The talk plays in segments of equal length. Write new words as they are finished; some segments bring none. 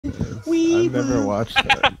I've never watched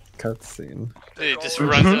that cutscene. He just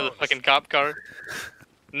runs into the fucking cop car.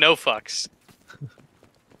 No fucks.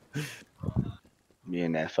 Me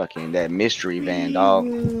and that mystery van, dog.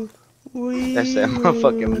 That's that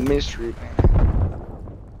motherfucking mystery van.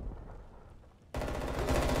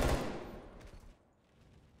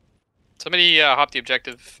 Somebody hop the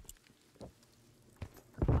objective.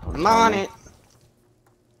 I'm on it.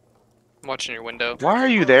 I'm watching your window. Why are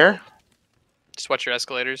you there? Just watch your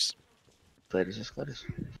escalators. Escalators.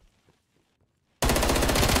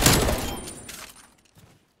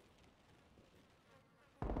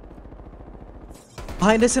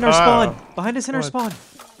 Behind us in our spawn. Behind us in our spawn.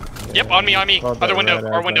 Yep, on me. Other window.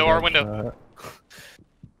 Our window. Our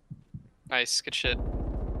Nice, good shit.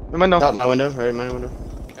 Window. Not my window, right? My window.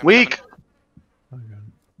 Okay, I'm Weak.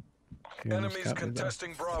 Enemies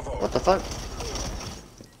contesting Bravo. What the fuck?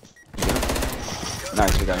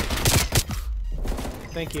 Nice, we got it.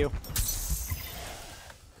 Thank you.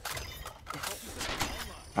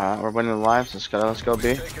 We're winning the lives. Let's go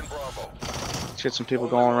B. Taking Bravo. Let's get some people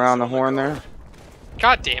going around the horn there. coming.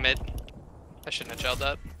 God damn it. I shouldn't have gelled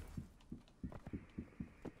that.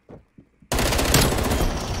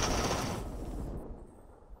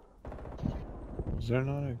 Is there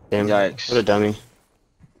not a... Damn, Yikes. what a dummy.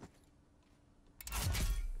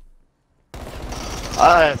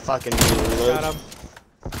 I fucking reload. Got him.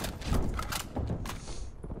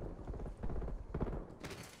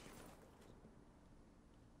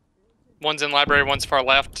 One's in library, one's far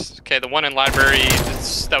left. Okay, the one in library,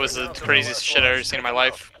 that was the craziest shit I've ever seen in my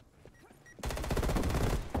life.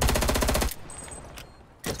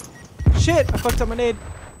 Shit! I fucked up my nade.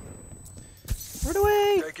 Run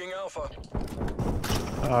away! Taking Alpha.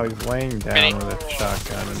 Oh, he's laying down Mini. with a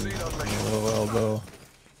shotgun and a little elbow.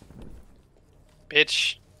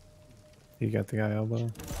 Bitch. You got the guy elbow?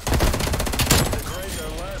 Degrade their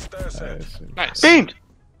last asset. Nice. Beamed!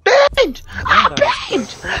 Beamed! Oh, that Beamed!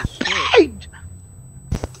 was close. Shit. Beamed!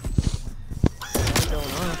 What's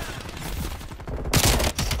going on?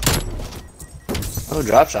 Oh,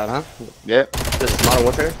 drop shot, huh? Yep. This is Modern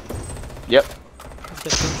Warfare? Yep. Let's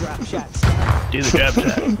get some drop shots. Do the drop shot. I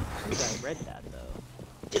think I read that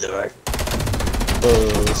though. Either way.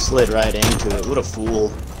 Oh, slid right into it. What a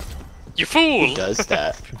fool. You fool! Who does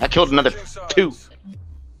that? I killed another two.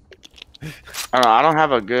 I don't know. I don't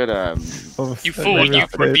have a good You fool, you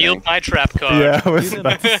revealed my trap card. Yeah, I was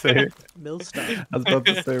about to say. Mill stuff. I was about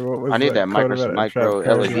to say what was I need that quote micro- about a micro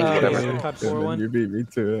trap card? LED, whatever. And Cod then 4-1. you beat me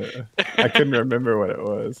to it. I couldn't remember what it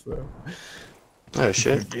was. So. Oh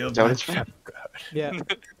shit. Is that what it's from? Yeah.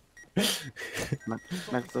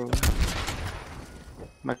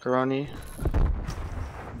 Macaroni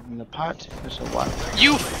in the pot. There's a lot.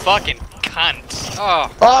 You fucking cunt. Oh,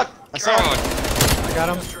 Fuck! I saw God. him. I got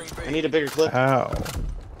him. Entering B. I need a bigger clip. Ow.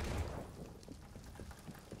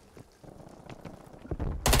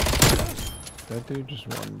 That dude just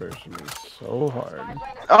one burst me so hard.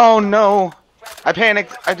 Oh no! I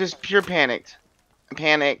panicked. I just pure panicked. I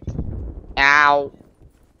panicked. Ow.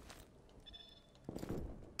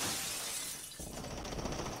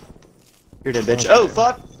 You're dead, bitch. Oh,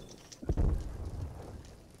 fuck!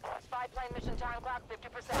 Spy plane mission time clock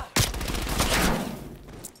 50%.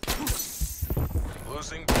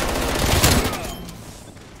 Losing.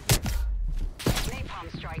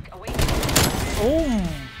 Napalm strike awaiting. Oh.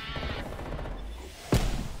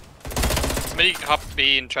 Somebody hop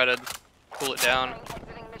B and try to cool it down.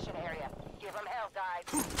 Exiting mission area. Give them hell,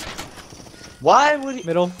 guys. Why would he?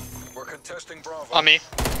 Middle. We're contesting Bravo. On me.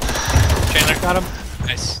 Chandler. Got him.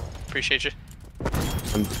 Nice. Appreciate you.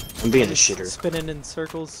 I'm being a shitter. Spinning in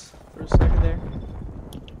circles for a second there.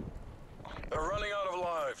 They're running out of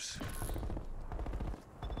lives.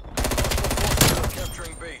 Forces are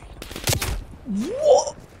capturing B.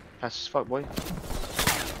 Whoa! Fast as fuck, boy.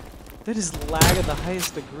 That is lag at the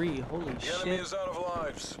highest degree. Holy The enemy shit. is out of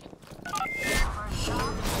lives.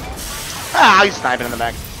 Ah, he's sniping in the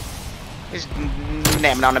back. He's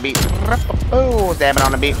nabbing on the beat. Oh, dabbing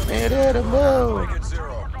on the beat. Make it 0.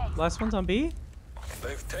 Last one's on B?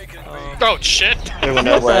 They've taken B. Oh shit. No What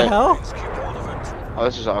the way. hell? Keep hold of it. Oh,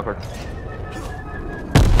 this is awkward.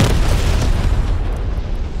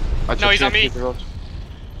 No, he's on me.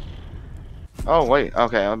 Oh wait,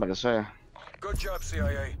 okay, I was about to say. Good job,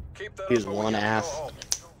 CIA. Keep that He's up. one half.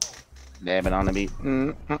 Dabbing on the beat.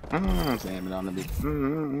 Dabbing on the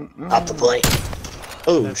beat. Off the plate.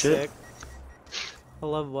 Oh That's shit. sick. I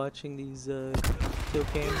love watching these kill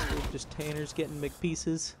cams with just Tanners getting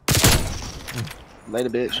McPieces. Later,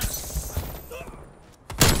 bitch.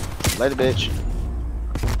 Later, bitch.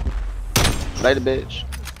 Later, bitch.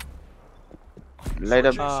 Later.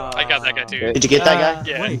 I got that guy too. Did you get that guy?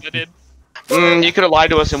 Yeah, Wait. I did. You could have lied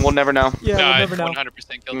to us and we'll never know. Yeah, No, we'll I never know.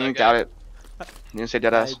 100% killed that guy. Doubt it. You didn't say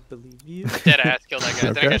dead I ass. believe you. Dead ass killed that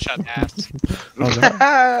guy. Then I got shot in the ass.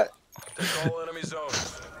 Oh, no. Take all enemy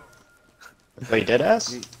zones. Wait, dead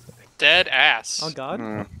ass? Dead ass. On God?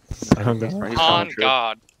 Mm, Oh, no. he's telling On the truth.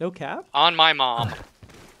 God. No cap? On my mom.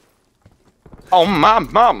 Oh my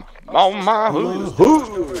mom. Oh my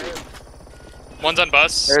who? One's on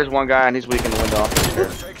bus. There's one guy and he's weak in the window.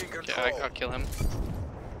 Taking Yeah, control. I'll kill him.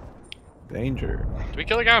 Danger. Did we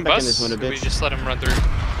kill the guy on Back in bus? this window, Or did we bitch. just let him run through?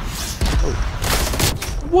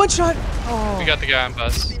 One shot! Oh. We got the guy on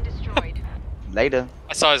bus. Been destroyed. Later.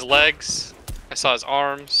 I saw his legs. I saw his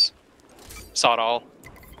arms. Saw it all.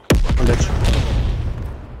 One bitch.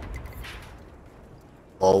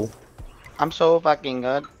 Oh. I'm so fucking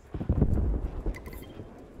good.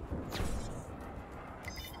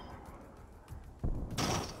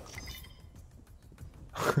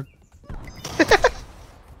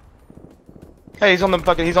 Hey, he's on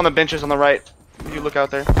the benches on the right. You look out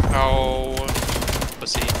there. Oh,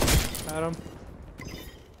 pussy. Got him.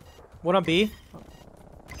 One on B.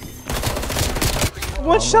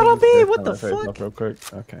 One shot on B! What the Face up fuck? real quick.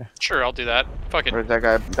 Okay. Sure, I'll do that. Fuck it. Where's that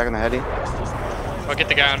guy? Back in the heady. I'll get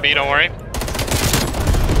the guy on B, don't worry.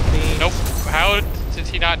 B. Nope. How did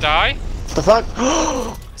he not die? What the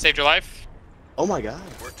fuck? Saved your life? Oh my god.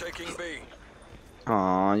 We're taking B.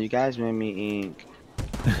 Aw, you guys made me ink.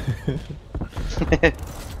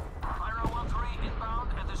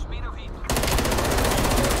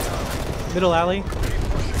 Middle alley.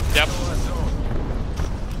 Yep.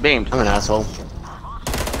 Beamed. I'm an asshole.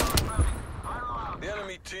 The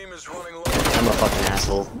enemy team is running low. I'm a fucking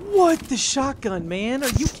asshole. What? The shotgun, man? Are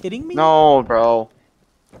you kidding me? No, bro.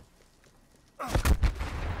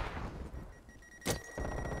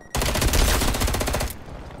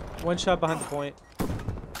 One shot behind the point.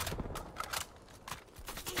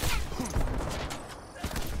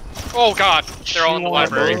 Oh god, they're all in the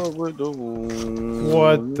library.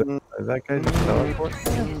 What the? Is that guy just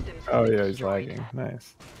teleporting? Oh yeah, he's lagging.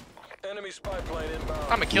 Nice. Enemy spy plane inbound. I'm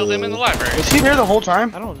gonna kill them in the library. Is he there the whole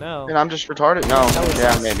time? I don't know. And I'm just retarded? No.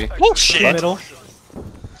 Yeah, maybe. Bullshit! Middle.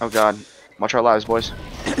 Oh god. Watch our lives, boys.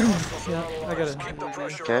 Yeah, I got Keep the it.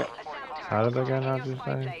 pressure Okay. up. How did that guy not just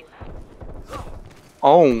die?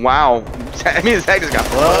 Oh wow. I mean, Zach just got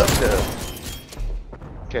fucked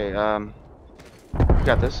up. Okay, you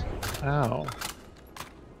got this. Ow.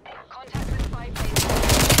 Contact with spy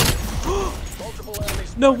plane. Multiple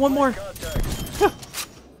enemies. No, one more. Contact.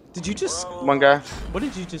 Did you just... One guy. What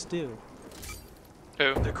did you just do?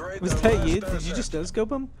 Who? Degrade Was the that last you? Did you asset. just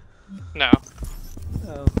no-scope him? No.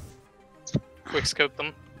 Oh. Quick scope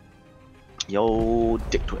them. Yo,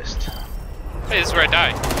 dick twist. Hey, this is where I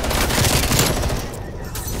die.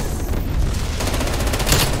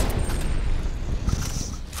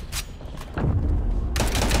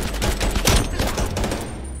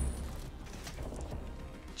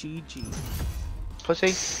 GG.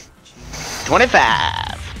 Pussy.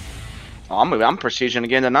 25. Oh, I'm precision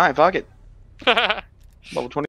again tonight. Fuck it. Level 20.